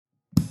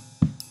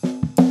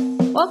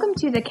Welcome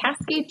to the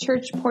Cascade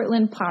Church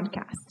Portland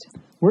podcast.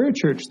 We're a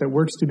church that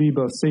works to be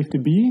both safe to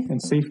be and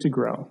safe to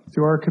grow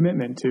through our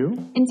commitment to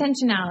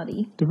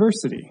Intentionality,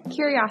 diversity,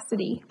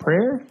 curiosity,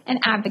 prayer, and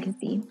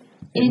advocacy.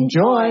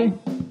 Enjoy!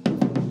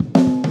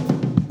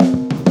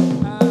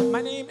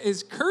 My name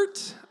is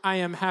Kurt. I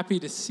am happy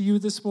to see you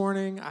this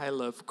morning. I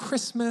love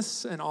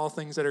Christmas and all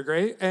things that are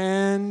great.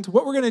 And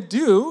what we're going to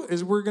do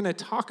is we're going to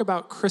talk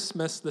about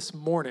Christmas this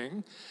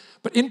morning.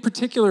 But in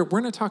particular,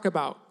 we're going to talk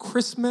about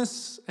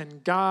Christmas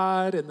and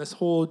God and this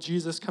whole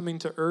Jesus coming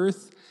to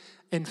earth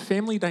and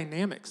family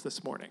dynamics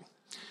this morning.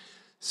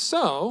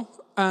 So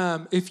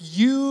if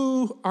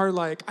you are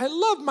like, I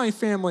love my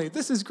family,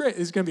 this is great,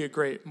 it's going to be a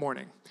great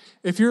morning.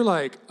 If you're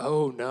like,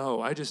 oh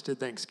no, I just did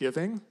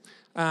Thanksgiving,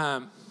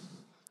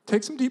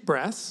 take some deep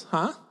breaths,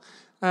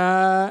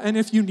 and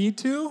if you need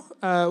to,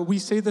 we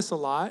say this a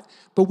lot,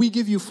 but we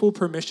give you full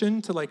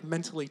permission to like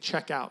mentally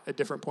check out at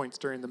different points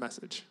during the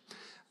message.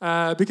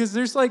 Because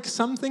there's like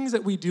some things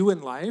that we do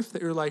in life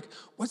that you're like,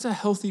 what's a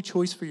healthy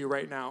choice for you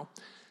right now?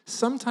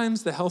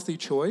 Sometimes the healthy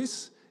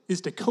choice is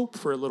to cope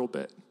for a little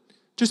bit.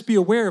 Just be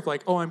aware of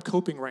like, oh, I'm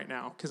coping right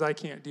now because I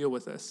can't deal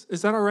with this.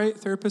 Is that all right,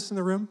 therapists in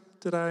the room?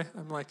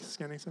 I'm like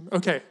scanning some.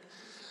 Okay.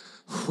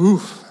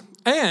 Whew.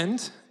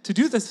 And to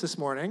do this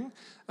morning,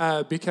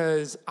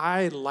 because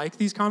I like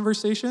these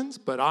conversations,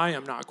 but I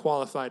am not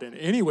qualified in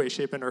any way,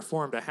 shape, or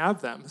form to have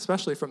them,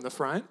 especially from the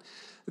front.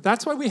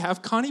 That's why we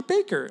have Connie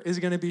Baker is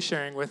going to be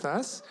sharing with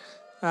us.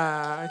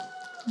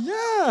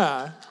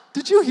 Yeah.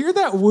 Did you hear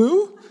that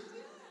woo?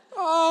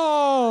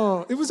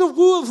 Oh, it was a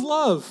woo of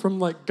love from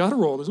like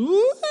guttural. It was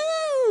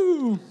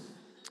woo.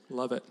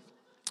 Love it.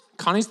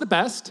 Connie's the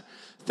best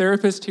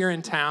therapist here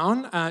in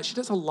town. She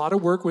does a lot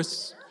of work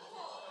with...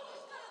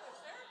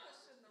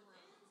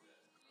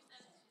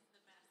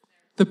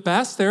 The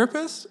best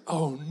therapist?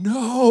 Oh,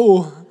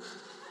 no.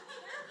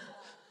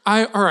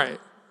 All right.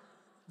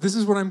 This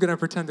is what I'm going to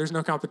pretend there's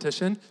no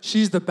competition.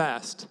 She's the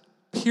best.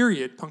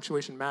 Period.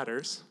 Punctuation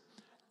matters.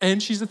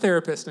 And she's a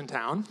therapist in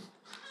town.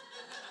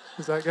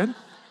 Is that good?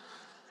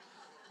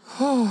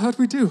 Oh, how'd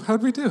we do?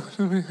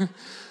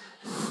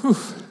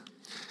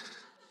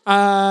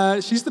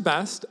 She's the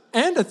best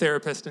and a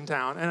therapist in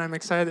town, and I'm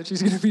excited that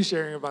she's going to be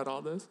sharing about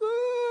all this.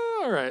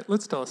 All right,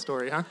 let's tell a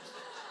story, huh?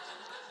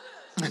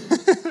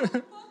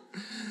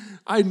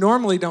 I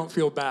normally don't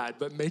feel bad,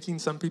 but making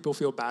some people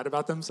feel bad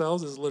about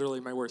themselves is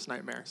literally my worst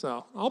nightmare.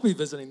 So I'll be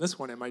visiting this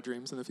one in my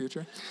dreams in the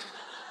future.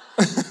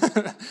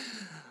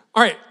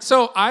 All right,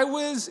 so I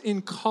was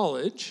in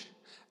college,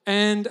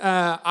 and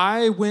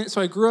I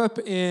grew up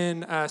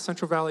in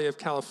Central Valley of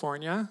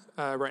California,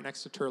 right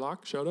next to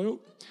Turlock, shout out.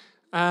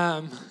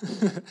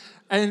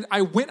 And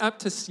I went up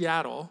to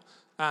Seattle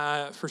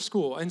for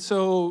school. And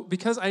so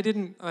because we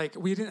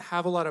didn't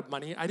have a lot of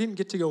money, I didn't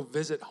get to go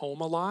visit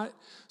home a lot.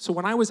 So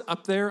when I was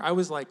up there, I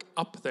was like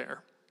up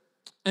there.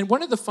 And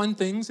one of the fun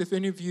things, if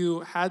any of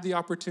you had the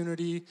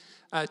opportunity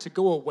to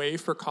go away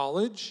for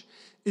college,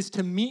 is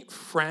to meet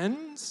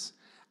friends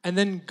and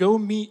then go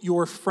meet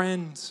your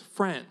friends'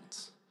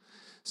 friends.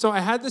 So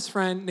I had this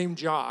friend named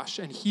Josh,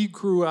 and he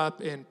grew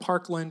up in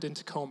Parkland in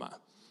Tacoma.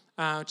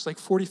 Which is like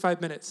 45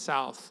 minutes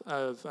south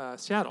of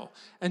Seattle.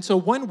 And so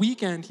one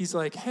weekend, he's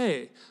like,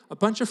 hey, a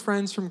bunch of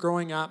friends from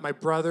growing up, my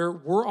brother,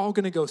 we're all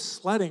going to go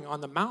sledding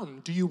on the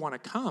mountain. Do you want to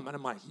come? And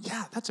I'm like,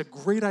 yeah, that's a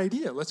great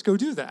idea. Let's go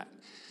do that.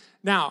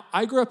 Now,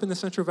 I grew up in the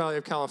Central Valley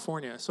of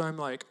California, so I'm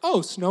like,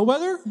 oh, snow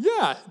weather?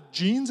 Yeah,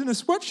 jeans and a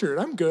sweatshirt.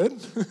 I'm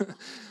good.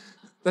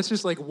 That's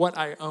just like what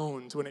I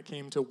owned when it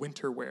came to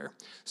winter wear.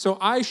 So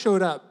I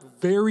showed up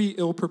very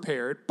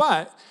ill-prepared,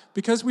 but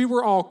because we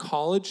were all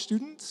college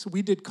students,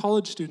 we did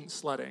college student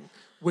sledding,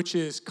 which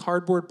is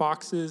cardboard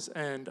boxes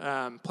and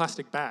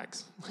plastic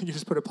bags. You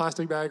just put a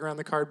plastic bag around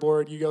the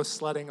cardboard, you go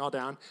sledding all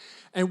down,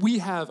 and we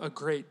have a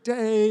great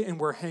day, and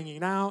we're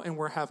hanging out, and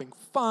we're having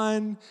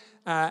fun.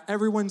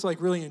 Everyone's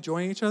like really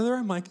enjoying each other.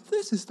 I'm like,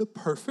 this is the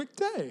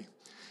perfect day.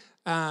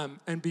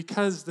 And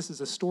because this is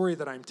a story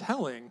that I'm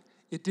telling,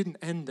 it didn't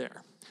end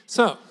there.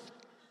 So,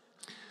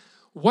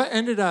 what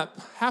ended up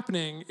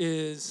happening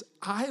is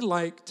I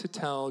like to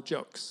tell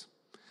jokes.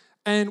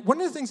 And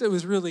one of the things that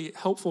was really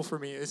helpful for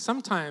me is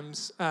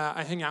sometimes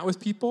I hang out with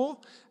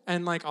people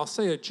and like I'll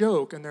say a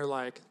joke and they're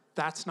like,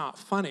 that's not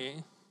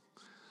funny.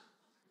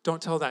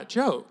 Don't tell that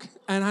joke.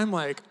 And I'm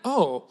like,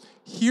 oh,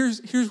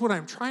 here's what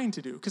I'm trying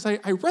to do. Because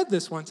I read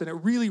this once and it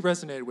really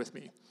resonated with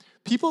me.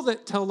 People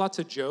that tell lots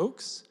of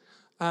jokes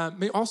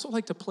may also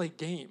like to play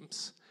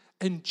games.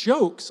 And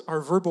jokes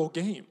are verbal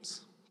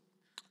games.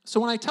 So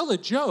when I tell a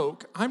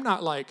joke, I'm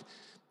not like,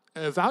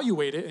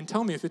 evaluate it and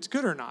tell me if it's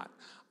good or not.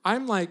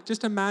 I'm like,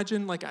 just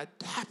imagine like a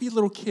happy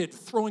little kid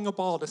throwing a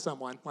ball to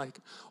someone, like,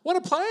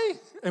 want to play?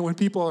 And when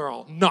people are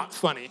all, not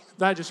funny,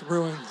 that just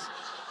ruins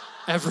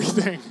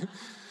everything.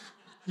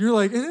 You're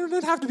like, it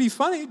doesn't have to be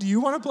funny. Do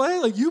you want to play?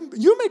 Like,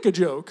 you make a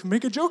joke.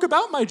 Make a joke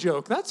about my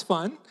joke. That's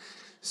fun.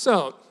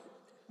 So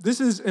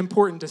this is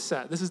important to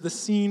set. This is the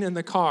scene in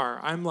the car.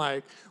 I'm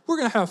like, we're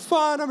going to have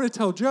fun. I'm going to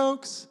tell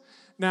jokes.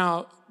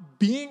 Now,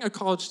 being a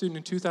college student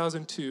in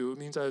 2002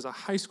 means I was a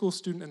high school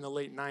student in the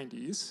late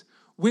 90s,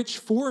 which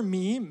for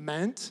me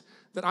meant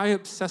that I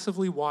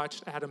obsessively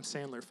watched Adam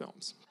Sandler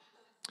films.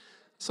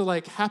 So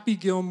like Happy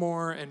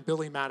Gilmore and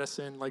Billy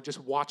Madison, like just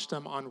watched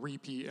them on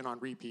repeat and on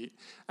repeat.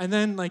 And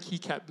then like he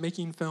kept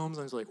making films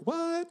and I was like,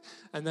 what?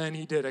 And then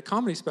he did a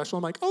comedy special.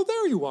 I'm like, oh,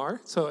 there you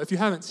are. So if you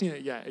haven't seen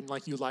it yet and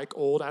like you like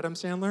old Adam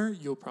Sandler,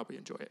 you'll probably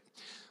enjoy it.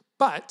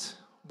 But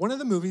one of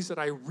the movies that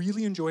I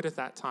really enjoyed at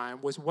that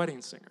time was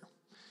Wedding Singer.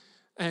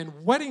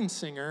 And Wedding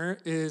Singer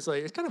is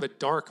like, it's kind of a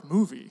dark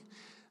movie.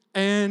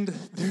 And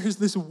there's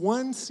this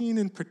one scene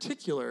in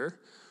particular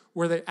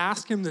where they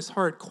ask him this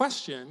hard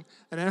question,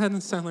 and Adam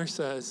Sandler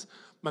says,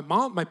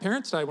 my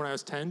parents died when I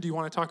was 10. Do you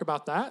want to talk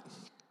about that?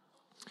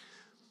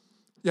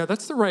 Yeah,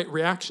 that's the right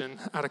reaction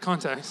out of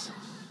context.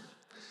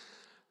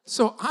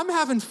 So I'm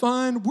having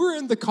fun. We're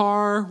in the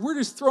car. We're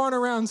just throwing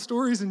around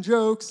stories and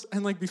jokes.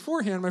 And like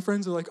beforehand, my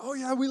friends are like, oh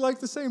yeah, we like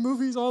the same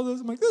movies, all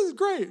this. I'm like, this is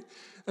great.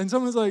 And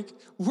someone's like,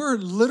 we're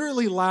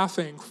literally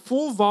laughing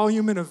full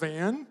volume in a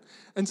van.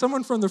 And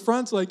someone from the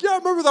front's like, yeah,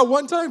 remember that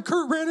one time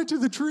Kurt ran into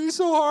the tree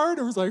so hard?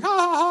 And was like, ha,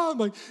 ha, ha. I'm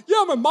like,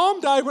 yeah, my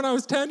mom died when I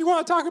was 10. You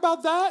want to talk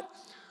about that?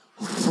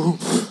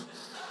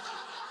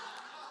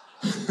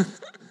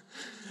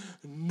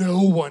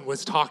 No one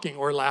was talking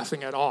or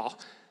laughing at all.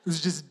 It was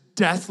just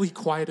deathly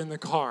quiet in the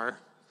car.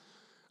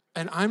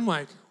 And I'm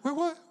like, wait,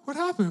 what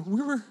happened?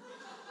 We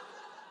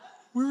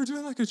were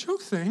doing like a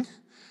joke thing.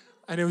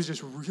 And it was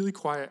just really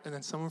quiet. And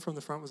then someone from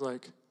the front was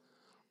like,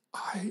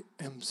 I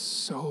am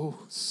so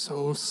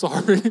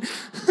sorry.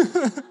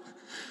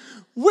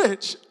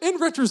 Which, in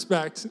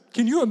retrospect,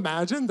 can you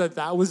imagine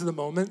that was the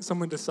moment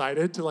someone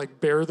decided to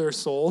like bare their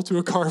soul to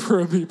a car full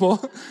of people?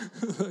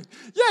 Like,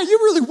 yeah, you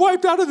really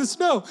wiped out of the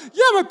snow.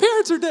 Yeah, my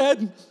parents are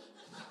dead.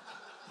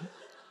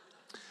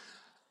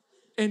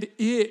 And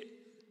it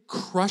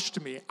crushed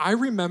me. I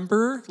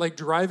remember like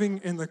driving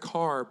in the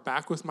car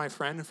back with my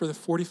friend, and for the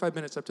 45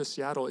 minutes up to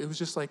Seattle, it was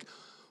just like,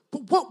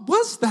 but what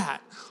was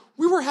that?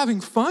 We were having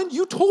fun.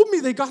 You told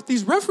me they got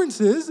these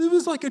references. It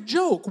was like a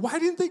joke. Why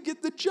didn't they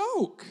get the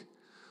joke?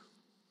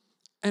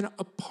 And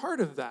a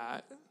part of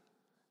that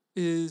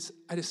is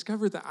I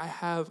discovered that I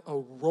have a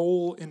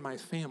role in my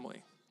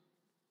family.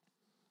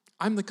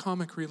 I'm the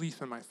comic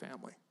relief in my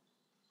family.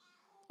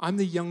 I'm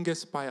the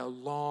youngest by a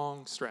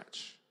long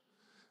stretch.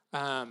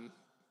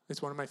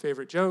 It's one of my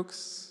favorite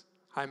jokes.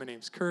 Hi, my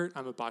name's Kurt.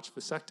 I'm a botched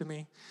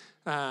vasectomy.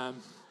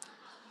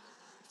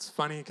 It's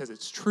funny because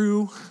it's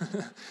true.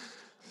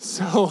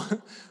 So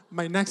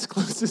my next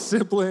closest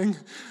sibling,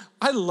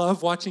 I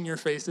love watching your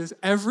faces.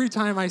 Every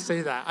time I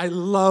say that, I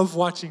love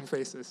watching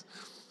faces.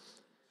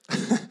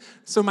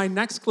 So my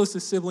next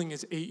closest sibling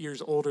is 8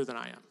 years older than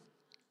I am.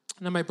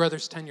 And then my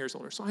brother's 10 years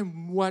older. So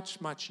I'm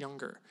much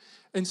younger.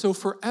 And so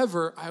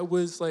forever, I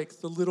was like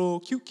the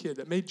little cute kid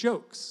that made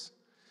jokes.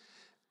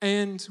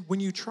 And when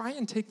you try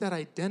and take that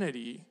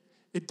identity,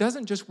 it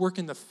doesn't just work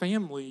in the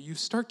family. You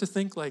start to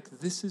think like,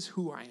 this is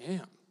who I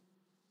am.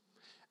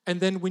 And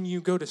then when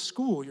you go to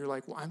school, you're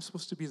like, well, I'm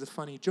supposed to be the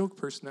funny joke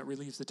person that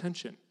relieves the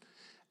tension.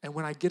 And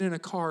when I get in a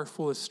car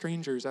full of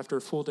strangers after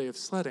a full day of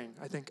sledding,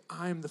 I think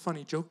I'm the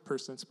funny joke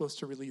person that's supposed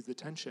to relieve the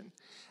tension.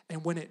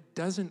 And when it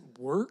doesn't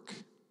work,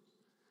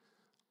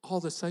 all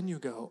of a sudden you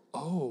go,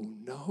 oh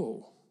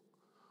no,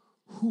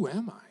 who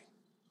am I?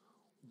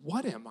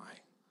 What am I?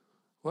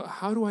 Well,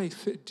 how do I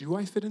fit? Do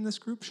I fit in this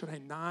group? Should I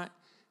not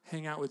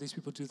hang out with these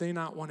people? Do they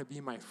not want to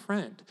be my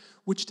friend?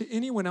 Which to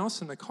anyone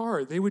else in the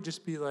car, they would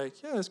just be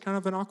like, yeah, it's kind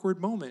of an awkward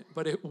moment.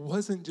 But it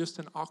wasn't just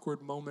an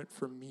awkward moment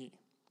for me.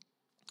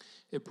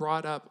 It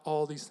brought up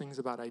all these things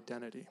about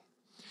identity.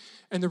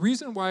 And the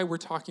reason why we're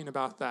talking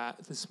about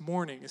that this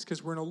morning is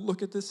because we're going to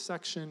look at this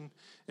section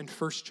in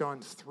 1 John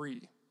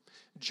 3.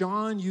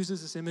 John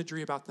uses this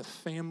imagery about the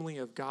family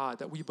of God,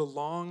 that we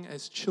belong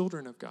as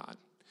children of God.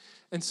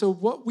 And so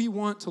what we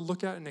want to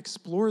look at and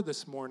explore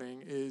this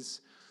morning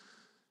is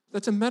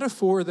that's a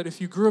metaphor that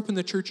if you grew up in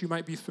the church, you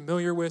might be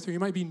familiar with, or you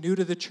might be new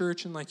to the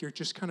church and like you're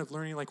just kind of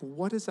learning, like,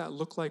 what does that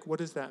look like? What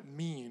does that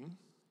mean?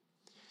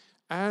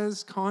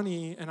 As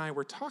Connie and I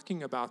were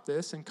talking about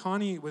this, and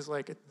Connie was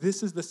like,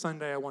 this is the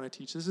Sunday I want to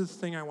teach. This is the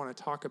thing I want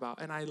to talk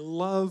about. And I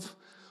love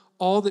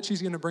all that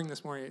she's going to bring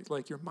this morning.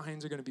 Like, your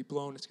minds are going to be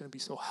blown. It's going to be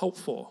so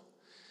helpful.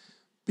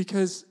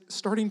 Because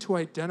starting to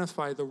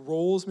identify the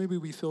roles maybe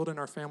we filled in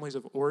our families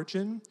of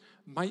origin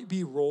might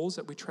be roles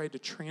that we tried to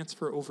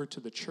transfer over to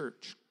the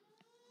church.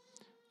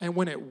 And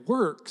when it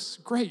works,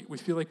 great, we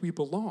feel like we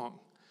belong.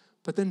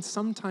 But then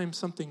sometimes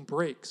something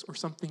breaks or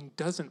something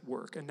doesn't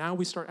work. And now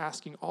we start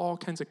asking all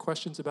kinds of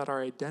questions about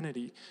our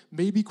identity.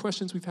 Maybe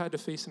questions we've had to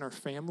face in our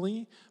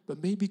family,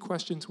 but maybe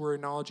questions we're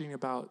acknowledging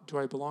about, do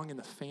I belong in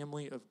the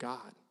family of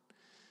God?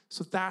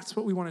 So that's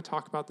what we want to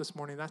talk about this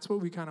morning. That's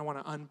what we kind of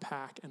want to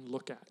unpack and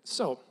look at.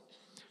 So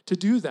to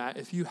do that,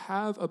 if you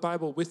have a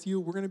Bible with you,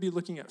 we're going to be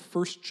looking at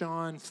 1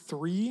 John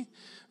 3,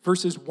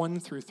 verses 1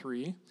 through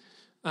 3.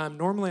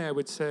 Normally, I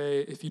would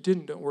say, if you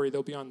didn't, don't worry,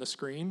 they'll be on the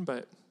screen,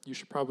 but you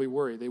should probably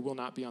worry. They will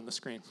not be on the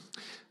screen.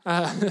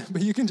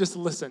 But you can just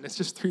listen. It's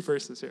just 3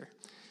 verses here.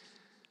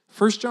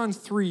 1 John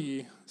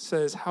 3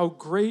 says, how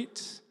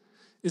great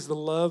is the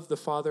love the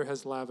Father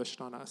has lavished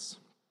on us,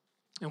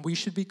 and we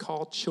should be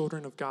called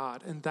children of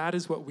God, and that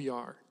is what we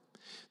are.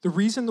 The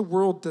reason the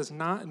world does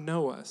not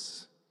know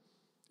us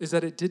is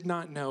that it did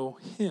not know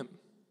him.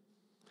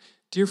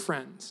 Dear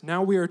friends,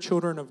 now we are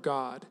children of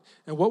God,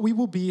 and what we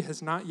will be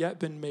has not yet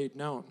been made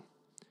known.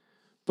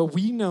 But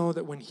we know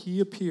that when he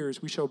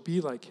appears, we shall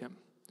be like him,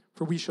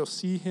 for we shall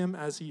see him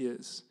as he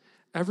is.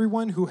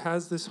 Everyone who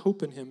has this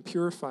hope in him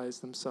purifies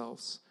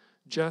themselves,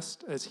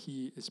 just as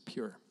he is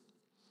pure.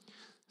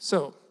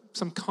 So,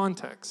 some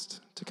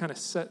context to kind of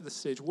set the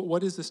stage.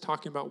 What is this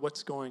talking about?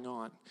 What's going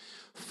on?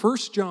 1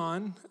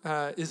 John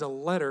is a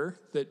letter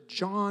that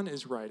John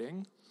is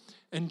writing,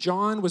 and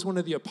John was one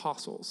of the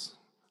apostles.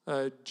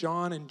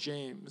 John and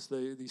James,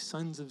 the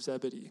sons of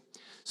Zebedee.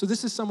 So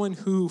this is someone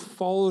who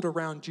followed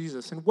around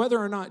Jesus. And whether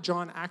or not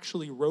John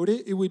actually wrote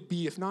it, it would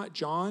be, if not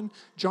John,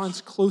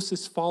 John's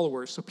closest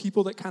followers. So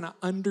people that kind of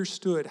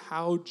understood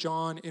how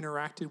John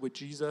interacted with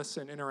Jesus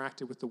and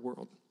interacted with the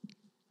world.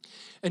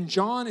 And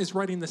John is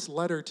writing this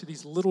letter to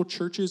these little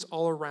churches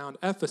all around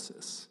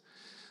Ephesus.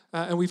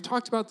 And we've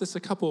talked about this a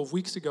couple of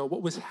weeks ago.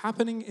 What was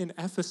happening in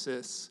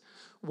Ephesus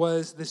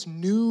was this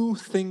new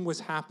thing was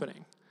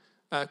happening.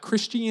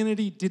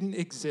 Christianity didn't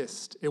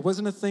exist. It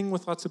wasn't a thing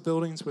with lots of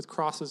buildings with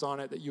crosses on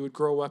it that you would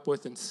grow up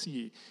with and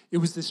see. It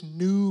was this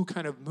new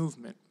kind of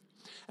movement.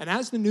 And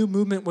as the new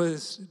movement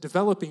was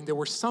developing, there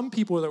were some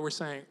people that were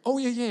saying, oh,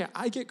 yeah,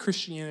 I get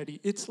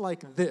Christianity. It's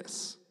like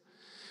this.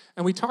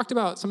 And we talked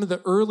about some of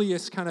the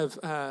earliest kind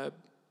of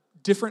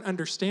different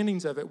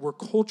understandings of it were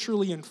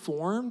culturally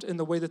informed in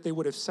the way that they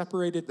would have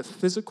separated the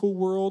physical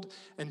world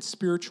and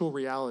spiritual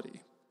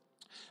reality.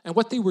 And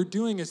what they were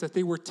doing is that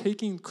they were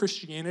taking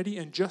Christianity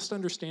and just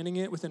understanding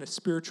it within a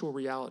spiritual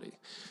reality.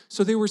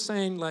 So they were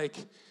saying, like,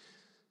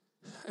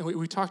 and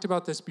we talked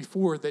about this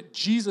before, that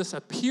Jesus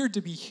appeared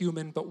to be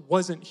human but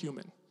wasn't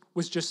human,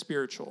 was just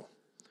spiritual.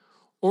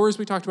 Or as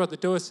we talked about the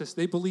Stoicists,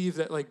 they believe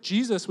that, like,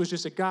 Jesus was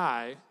just a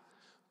guy,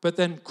 but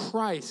then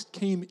Christ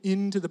came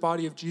into the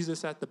body of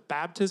Jesus at the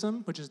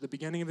baptism, which is the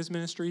beginning of his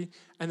ministry,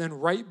 and then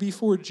right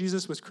before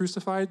Jesus was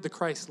crucified, the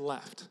Christ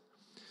left.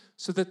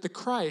 So that the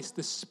Christ,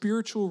 the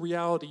spiritual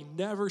reality,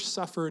 never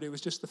suffered. It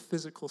was just the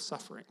physical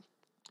suffering.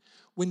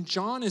 When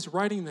John is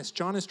writing this,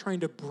 John is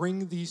trying to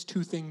bring these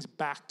two things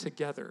back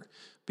together.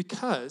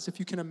 Because if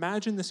you can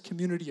imagine this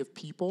community of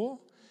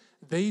people,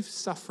 they've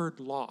suffered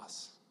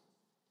loss.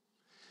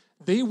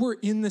 They were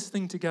in this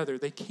thing together.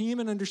 They came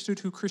and understood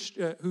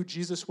who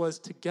Jesus was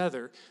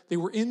together. They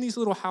were in these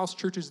little house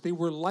churches. They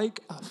were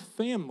like a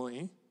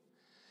family.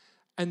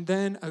 And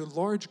then a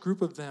large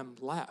group of them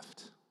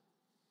left.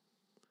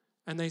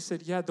 And they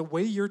said, yeah, the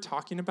way you're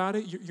talking about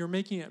it, you're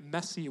making it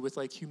messy with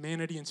like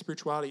humanity and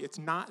spirituality. It's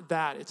not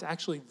that. It's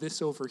actually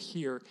this over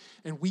here.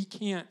 And we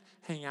can't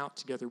hang out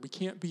together. We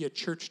can't be a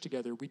church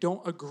together. We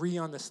don't agree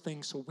on this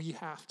thing, so we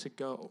have to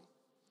go.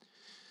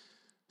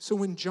 So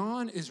when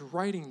John is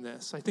writing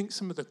this, I think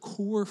some of the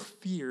core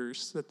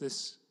fears that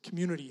this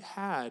community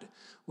had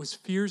was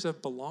fears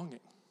of belonging.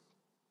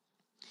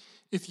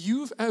 If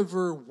you've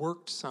ever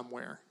worked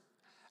somewhere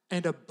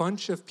and a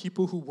bunch of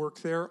people who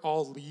work there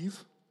all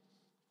leave,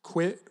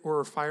 quit, or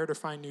are fired or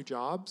find new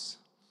jobs,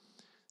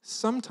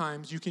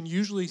 sometimes you can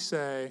usually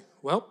say,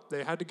 well,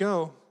 they had to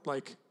go.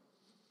 Like,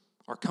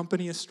 our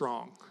company is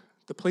strong.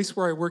 The place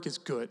where I work is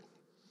good.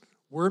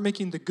 We're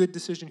making the good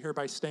decision here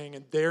by staying,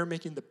 and they're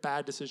making the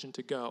bad decision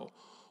to go.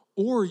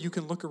 Or you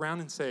can look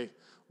around and say,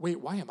 wait,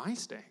 why am I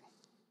staying?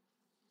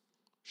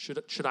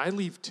 Should I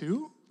leave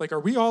too? Like, are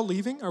we all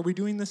leaving? Are we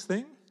doing this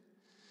thing?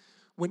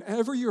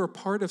 Whenever you're a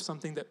part of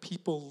something that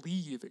people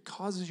leave, it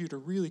causes you to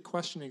really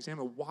question and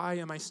examine, why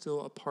am I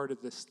still a part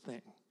of this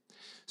thing?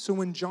 So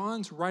when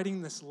John's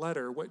writing this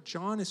letter, what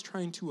John is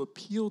trying to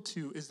appeal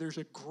to is there's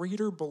a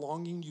greater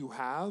belonging you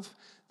have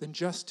than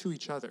just to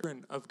each other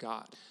of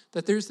God.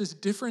 That there's this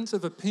difference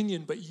of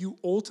opinion, but you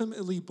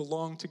ultimately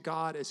belong to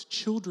God as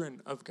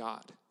children of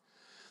God.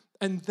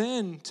 And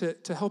then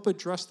to help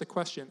address the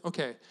question,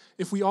 okay,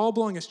 if we all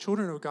belong as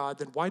children of God,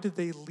 then why did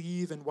they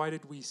leave and why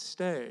did we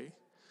stay?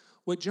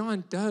 What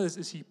John does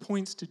is he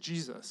points to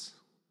Jesus.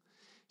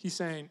 He's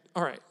saying,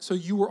 all right, so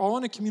you were all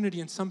in a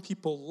community and some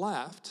people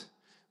left,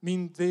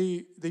 mean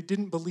they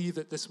didn't believe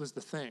that this was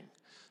the thing.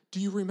 Do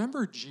you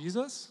remember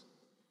Jesus?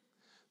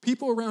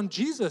 People around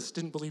Jesus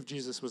didn't believe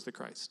Jesus was the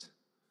Christ.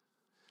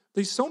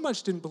 They so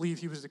much didn't believe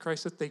he was the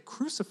Christ that they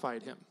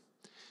crucified him.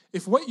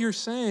 If what you're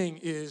saying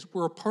is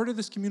we're a part of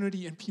this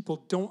community and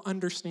people don't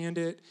understand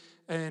it,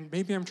 and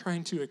maybe I'm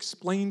trying to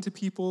explain to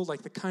people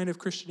like the kind of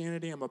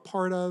Christianity I'm a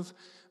part of,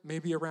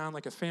 maybe around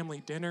like a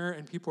family dinner,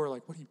 and people are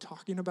like, what are you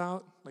talking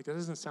about? Like, that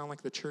doesn't sound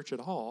like the church at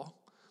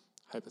all,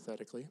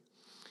 hypothetically.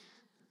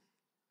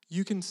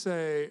 You can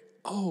say,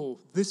 oh,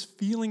 this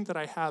feeling that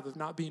I have of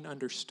not being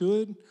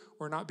understood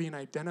or not being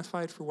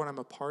identified for what I'm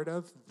a part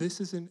of,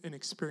 this is an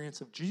experience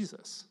of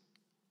Jesus.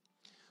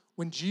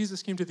 When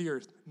Jesus came to the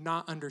earth,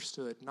 not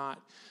understood, not.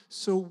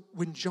 So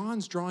when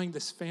John's drawing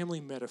this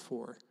family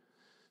metaphor,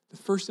 the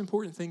first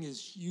important thing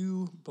is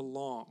you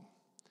belong.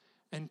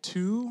 And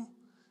two,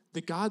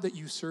 the God that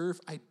you serve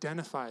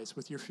identifies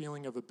with your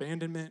feeling of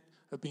abandonment,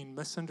 of being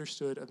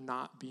misunderstood, of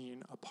not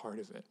being a part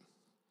of it.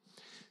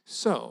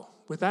 So,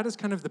 with that as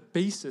kind of the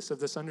basis of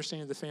this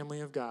understanding of the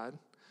family of God,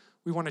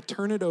 we want to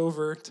turn it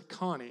over to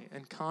Connie,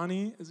 and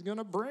Connie is going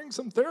to bring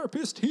some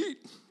therapist heat.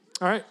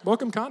 All right,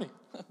 welcome, Connie.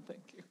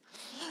 Thank you.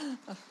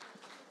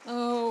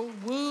 Oh,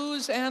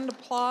 woos and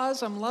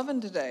applause. I'm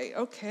loving today.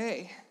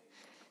 Okay,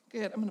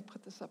 good. I'm going to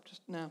put this up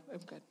just now. I'm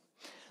good.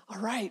 All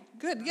right,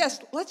 good. Yes,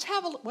 let's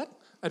have a what?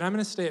 And I'm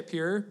going to stay up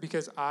here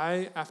because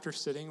after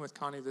sitting with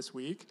Connie this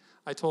week,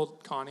 I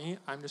told Connie,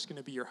 I'm just going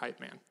to be your hype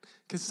man.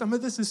 Because some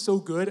of this is so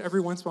good, every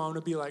once in a while I'm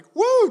going to be like,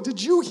 whoa,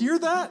 did you hear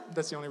that?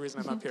 That's the only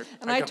reason I'm up here.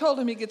 And I told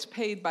him he gets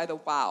paid by the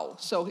wow.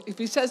 So if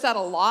he says that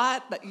a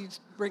lot, that he's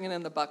bringing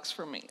in the bucks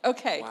for me.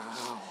 Okay.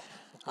 Wow.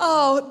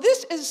 Oh,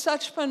 this is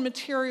such fun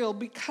material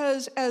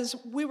because as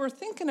we were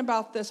thinking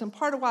about this, and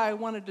part of why I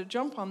wanted to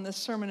jump on this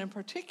sermon in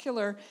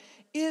particular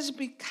is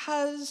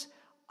because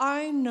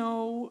I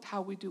know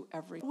how we do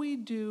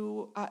everything.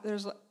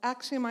 There's an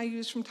axiom I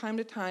use from time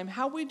to time.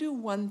 How we do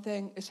one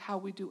thing is how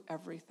we do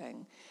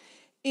everything.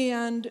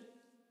 And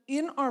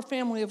in our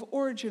family of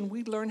origin,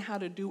 we learn how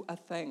to do a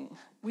thing.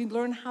 We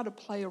learn how to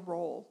play a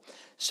role.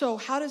 So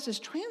how does this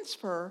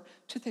transfer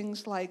to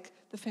things like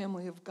the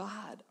family of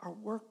God, our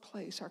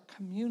workplace, our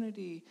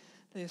community,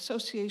 the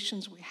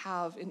associations we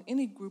have in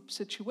any group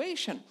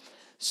situation?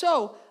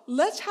 So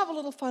let's have a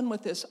little fun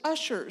with this.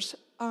 Ushers,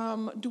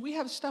 do we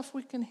have stuff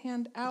we can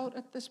hand out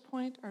at this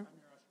point?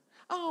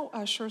 Oh,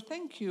 usher,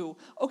 thank you.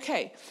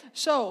 Okay,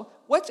 so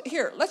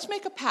let's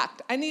make a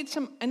pact. I need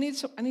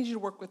you to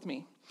work with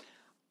me.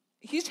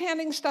 He's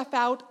handing stuff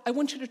out. I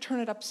want you to turn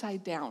it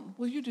upside down.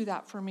 Will you do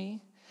that for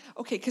me?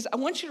 Okay, because I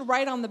want you to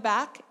write on the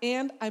back,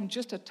 and I'm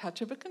just a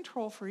touch of a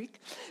control freak.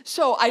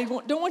 So I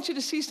don't want you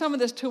to see some of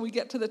this till we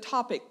get to the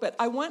topic, but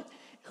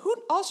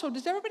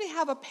does everybody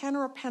have a pen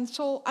or a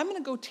pencil? I'm going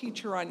to go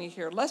teacher on you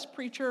here. Less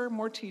preacher,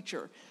 more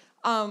teacher.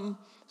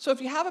 So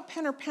if you have a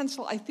pen or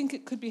pencil, I think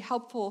it could be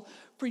helpful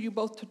for you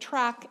both to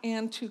track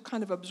and to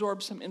kind of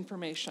absorb some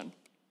information.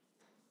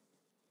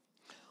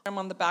 I'm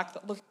on the back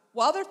that looks.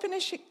 While they're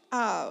finishing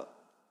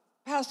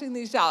passing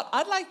these out,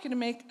 I'd like you to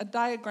make a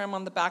diagram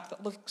on the back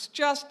that looks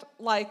just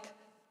like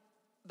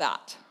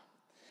that.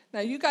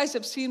 Now, you guys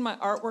have seen my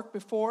artwork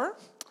before.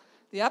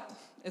 Yep,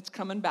 it's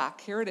coming back.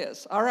 Here it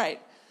is. All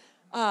right.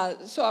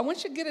 So I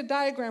want you to get a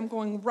diagram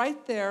going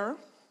right there.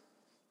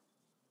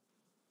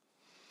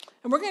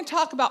 And we're going to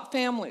talk about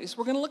families.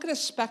 We're going to look at a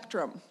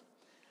spectrum.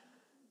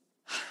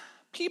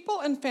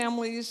 People and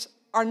families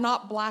are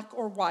not black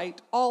or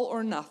white, all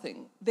or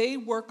nothing. They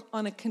work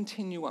on a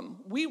continuum.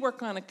 We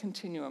work on a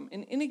continuum.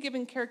 In any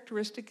given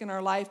characteristic in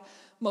our life,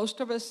 most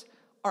of us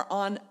are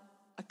on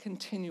a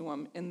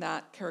continuum in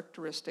that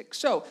characteristic.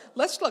 So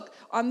let's look.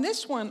 On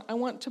this one, I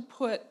want to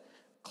put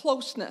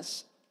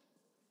closeness.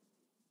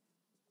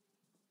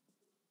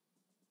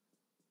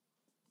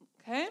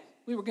 Okay?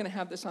 We were going to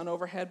have this on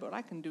overhead, but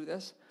I can do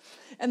this.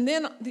 And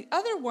then the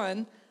other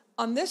one,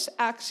 on this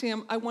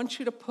axiom, I want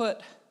you to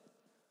put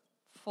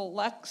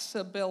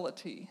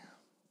flexibility.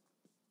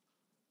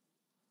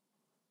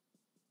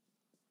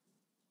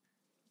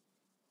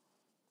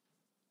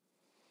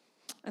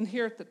 And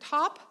here at the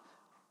top,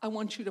 I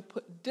want you to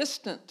put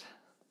distant.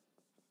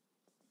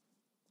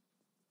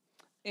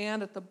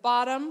 And at the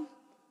bottom,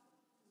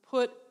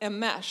 put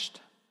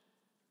enmeshed.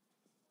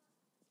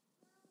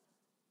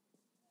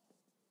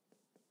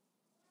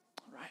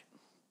 All right.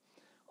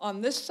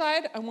 On this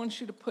side, I want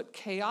you to put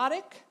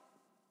chaotic.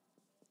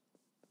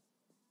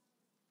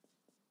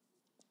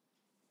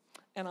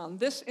 And on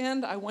this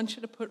end, I want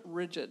you to put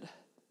rigid.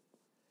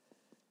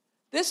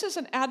 This is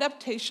an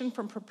adaptation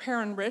from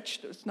Prepare and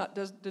Rich.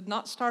 Did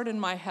not start in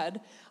my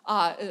head.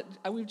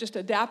 We've just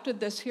adapted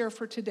this here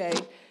for today.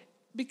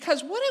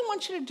 Because what I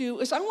want you to do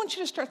is I want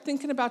you to start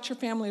thinking about your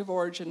family of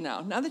origin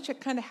now. Now that you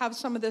kind of have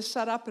some of this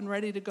set up and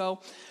ready to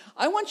go,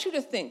 I want you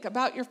to think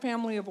about your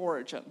family of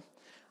origin.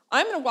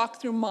 I'm going to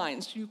walk through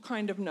mine so you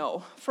kind of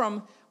know.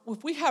 From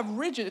if we have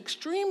rigid,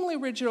 extremely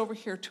rigid over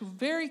here, to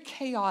very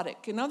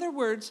chaotic. In other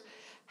words,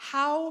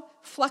 how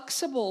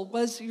flexible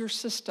was your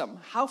system?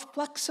 How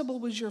flexible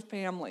was your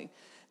family?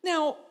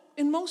 Now,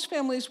 in most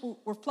families,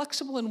 we're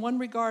flexible in one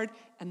regard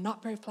and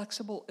not very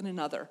flexible in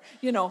another,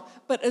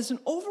 But as an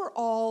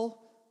overall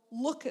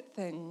look at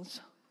things,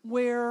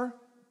 where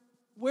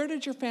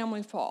did your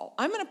family fall?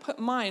 I'm going to put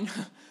mine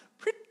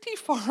pretty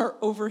far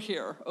over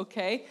here,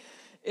 okay?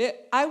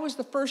 I was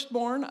the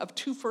firstborn of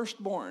two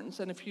firstborns,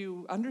 and if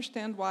you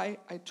understand why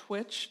I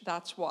twitch,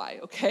 that's why,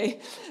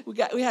 okay?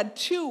 We had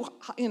two,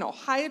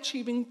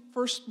 high-achieving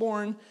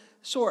firstborn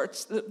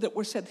sorts that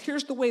were said,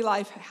 here's the way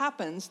life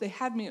happens. They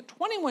had me at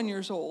 21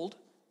 years old.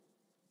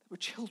 They were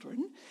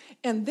children.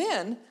 And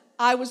then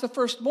I was the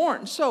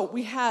firstborn. So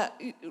we had,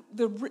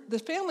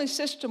 the family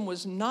system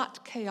was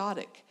not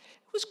chaotic.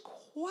 It was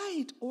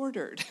quite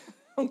ordered,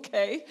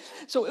 okay?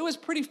 So it was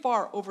pretty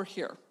far over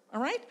here,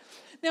 all right?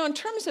 Now, in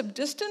terms of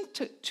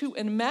distant to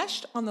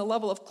enmeshed on the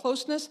level of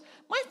closeness,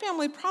 my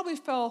family probably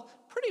fell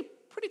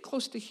pretty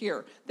close to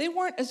here. They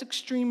weren't as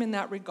extreme in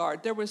that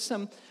regard. There was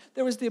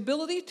the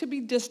ability to be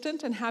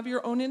distant and have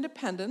your own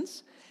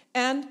independence,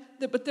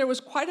 but there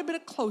was quite a bit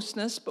of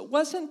closeness, but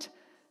wasn't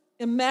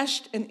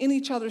enmeshed and in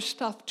each other's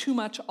stuff too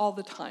much all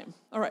the time.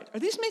 All right, are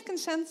these making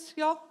sense,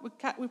 y'all?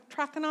 We're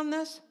tracking on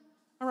this?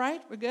 All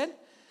right, we're good?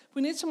 If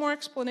we need some more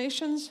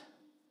explanations,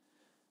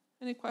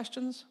 any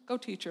questions? Go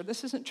teacher.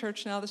 This isn't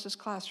church now, this is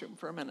classroom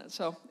for a minute.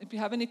 So if you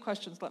have any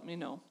questions, let me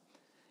know.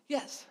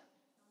 Yes?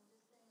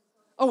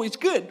 Oh, it's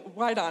good.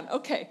 Right on.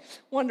 Okay,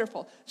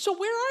 wonderful. So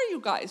where are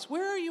you guys?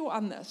 Where are you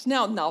on this?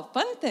 Now,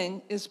 fun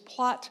thing is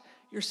plot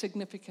your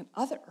significant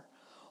other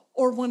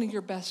or one of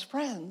your best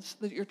friends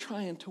that you're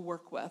trying to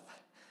work with.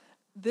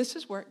 This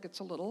is where it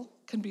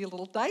can be a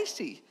little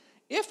dicey.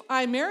 If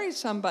I marry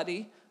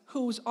somebody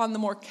who's on the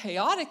more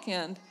chaotic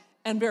end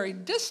and very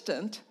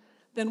distant,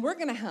 then we're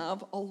going to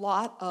have a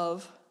lot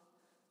of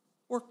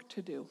work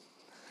to do.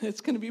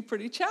 It's going to be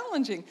pretty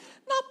challenging.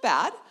 Not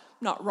bad,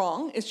 not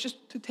wrong. It's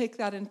just to take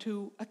that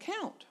into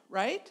account,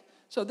 right?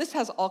 So this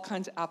has all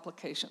kinds of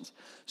applications.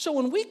 So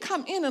when we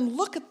come in and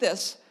look at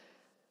this,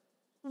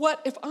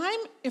 what if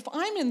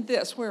I'm in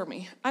this? Where am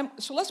I?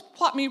 So let's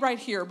plot me right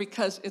here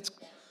because it's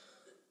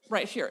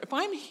right here. If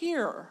I'm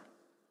here,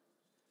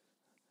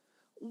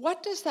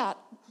 what does that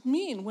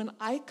mean when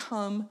I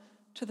come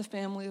to the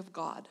family of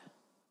God?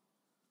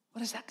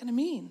 What is that going to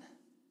mean?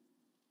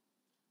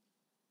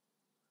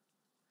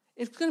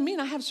 It's going to mean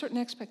I have certain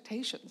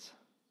expectations.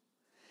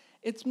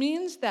 It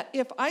means that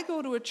if I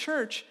go to a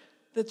church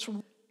that's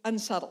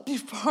unsettled,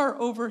 far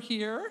over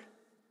here,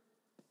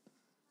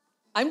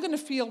 I'm going to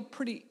feel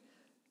pretty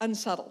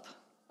unsettled,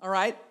 all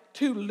right?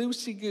 Too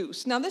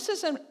loosey-goose. Now, this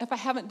isn't if I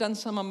haven't done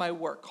some of my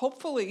work.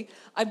 Hopefully,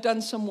 I've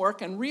done some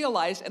work and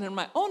realized, and in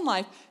my own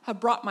life,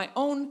 have brought my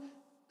own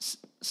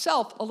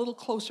self a little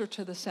closer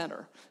to the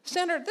center.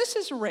 Center, this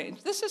is a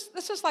range. This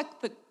is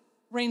like the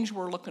range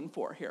we're looking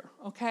for here,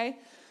 okay?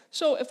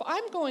 So if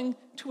I'm going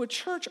to a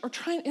church or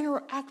trying to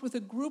interact with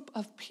a group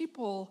of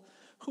people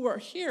who are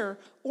here,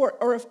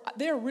 or if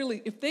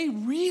they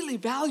really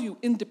value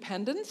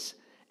independence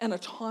and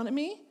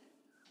autonomy,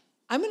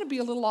 I'm going to be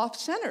a little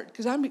off-centered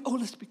because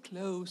let's be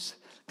close,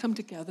 come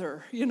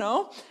together, you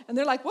know? And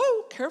they're like,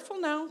 whoa,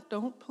 careful now.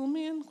 Don't pull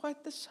me in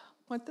quite this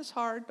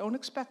hard. Don't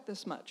expect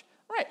this much.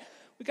 All right,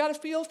 we got a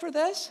feel for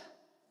this?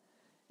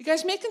 You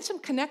guys making some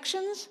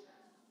connections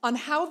on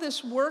how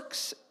this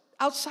works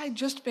outside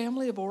just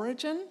family of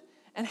origin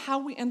and how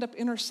we end up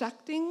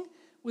intersecting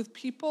with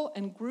people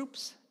and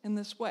groups in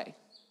this way?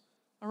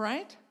 All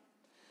right?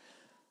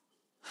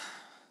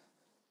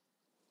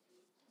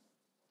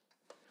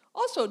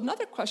 Also,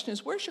 another question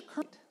is, where's your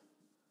current?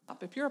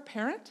 If you're a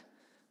parent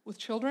with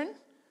children,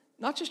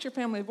 not just your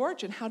family of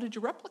origin, how did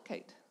you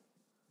replicate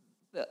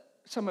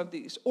some of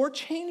these or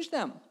change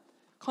them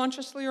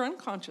consciously or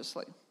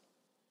unconsciously?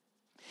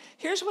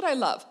 Here's what I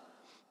love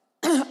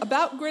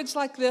about grids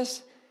like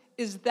this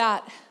is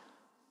that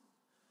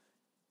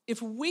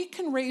if we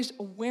can raise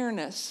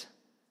awareness,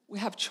 we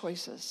have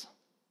choices.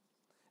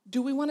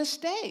 Do we want to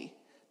stay?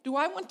 Do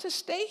I want to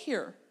stay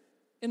here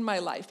in my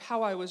life,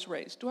 how I was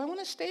raised? Do I want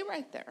to stay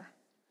right there?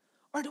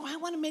 Or do I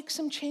want to make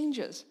some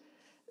changes?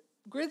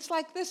 Grids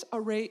like this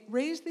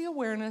raise the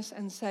awareness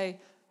and say,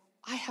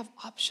 I have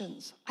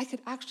options. I could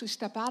actually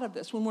step out of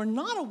this. When we're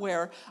not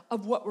aware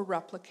of what we're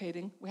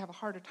replicating, we have a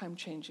harder time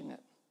changing it.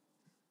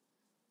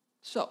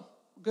 So,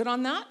 good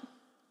on that?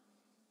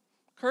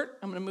 Kurt,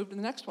 I'm going to move to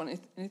the next one.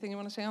 Anything you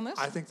want to say on this?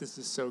 I think this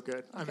is so good.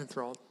 Okay. I'm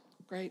enthralled.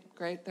 Great.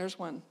 There's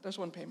one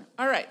payment.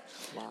 All right.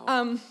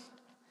 Wow.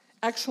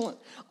 Excellent.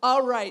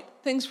 All right.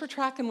 Thanks for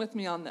tracking with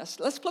me on this.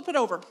 Let's flip it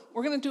over.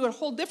 We're going to do a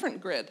whole different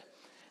grid.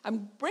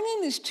 I'm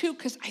bringing these two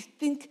because I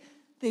think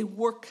they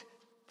work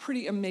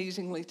pretty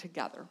amazingly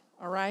together.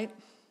 All right?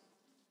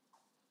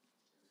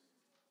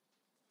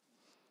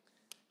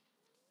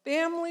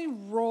 Family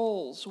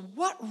roles.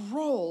 What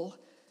role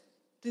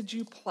did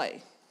you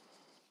play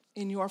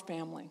in your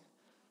family?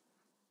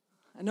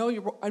 I know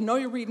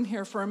you're reading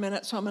here for a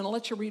minute, so I'm going to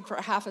let you read for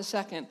a half a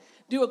second.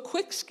 Do a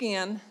quick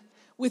scan.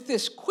 With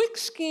this quick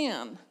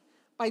scan,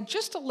 by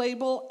just a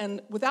label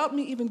and without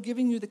me even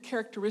giving you the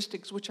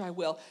characteristics, which I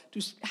will,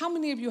 how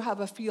many of you have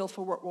a feel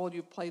for what role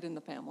you've played in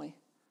the family?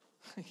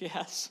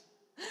 Yes.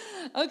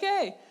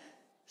 Okay.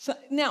 So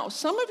now,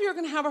 some of you are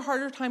going to have a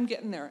harder time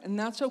getting there, and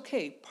that's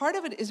okay. Part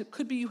of it is it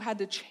could be you had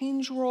to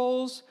change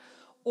roles,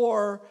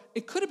 or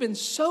it could have been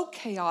so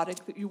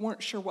chaotic that you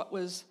weren't sure what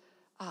was,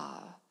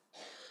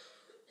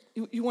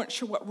 you weren't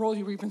sure what role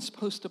you were even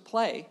supposed to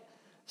play.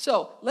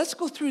 So let's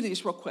go through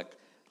these real quick.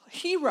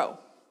 Hero.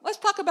 Let's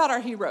talk about our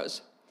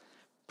heroes.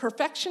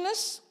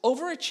 Perfectionists,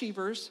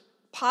 overachievers,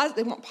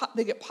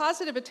 they get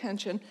positive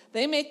attention.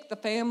 They make the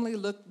family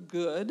look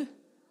good.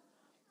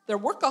 They're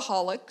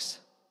workaholics,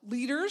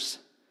 leaders,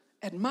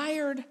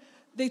 admired.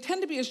 They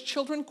tend to be, as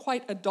children,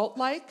 quite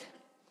adult-like,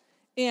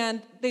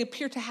 and they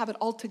appear to have it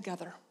all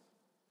together.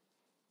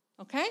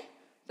 Okay?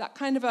 Is that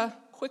kind of a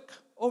quick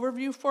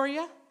overview for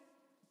you?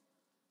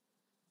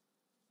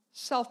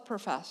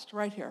 Self-professed,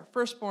 right here.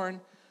 Firstborn.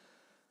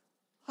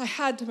 I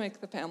had to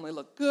make the family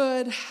look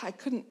good. I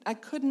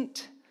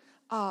couldn't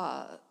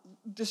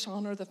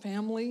dishonor the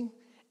family.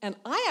 And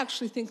I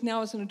actually think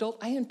now as an adult,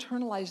 I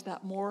internalized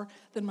that more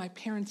than my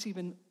parents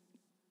even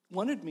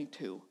wanted me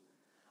to.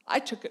 I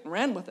took it and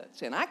ran with it,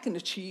 saying, I can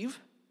achieve.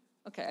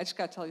 Okay, I just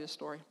got to tell you a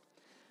story.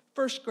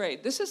 First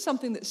grade. This is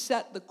something that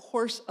set the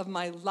course of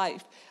my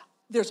life.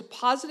 There's a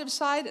positive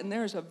side, and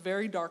there's a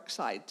very dark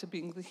side to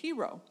being the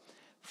hero.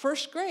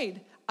 First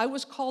grade, I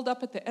was called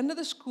up at the end of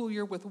the school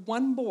year with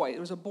one boy. It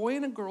was a boy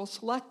and a girl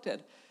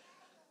selected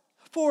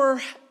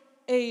for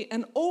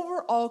an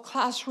overall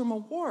classroom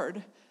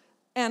award.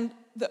 And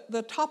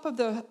the top of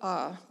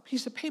the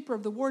piece of paper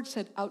of the award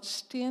said,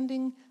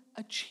 Outstanding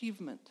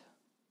Achievement.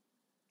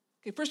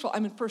 Okay, first of all,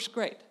 I'm in first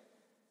grade.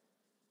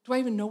 Do I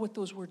even know what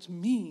those words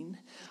mean?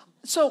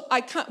 So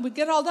we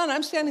get all done.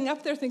 I'm standing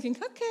up there thinking,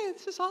 okay,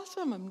 this is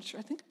awesome.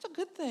 I think it's a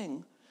good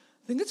thing.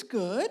 I think it's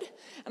good.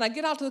 And I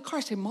get out to the car.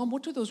 I say, Mom,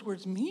 what do those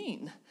words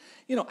mean?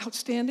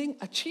 Outstanding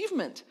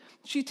achievement.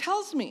 She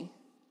tells me.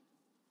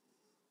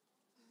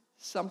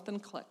 Something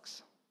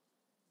clicks.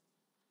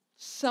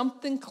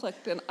 Something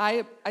clicked. And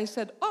I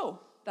said, oh,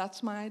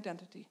 that's my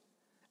identity.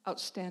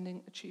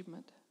 Outstanding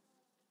achievement.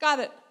 Got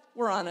it.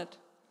 We're on it.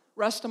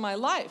 Rest of my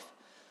life.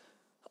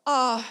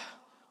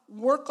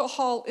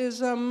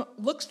 Workaholism,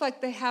 looks like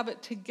they have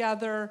it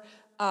together,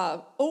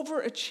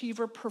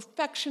 overachiever,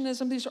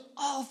 perfectionism. These are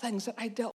all things that I dealt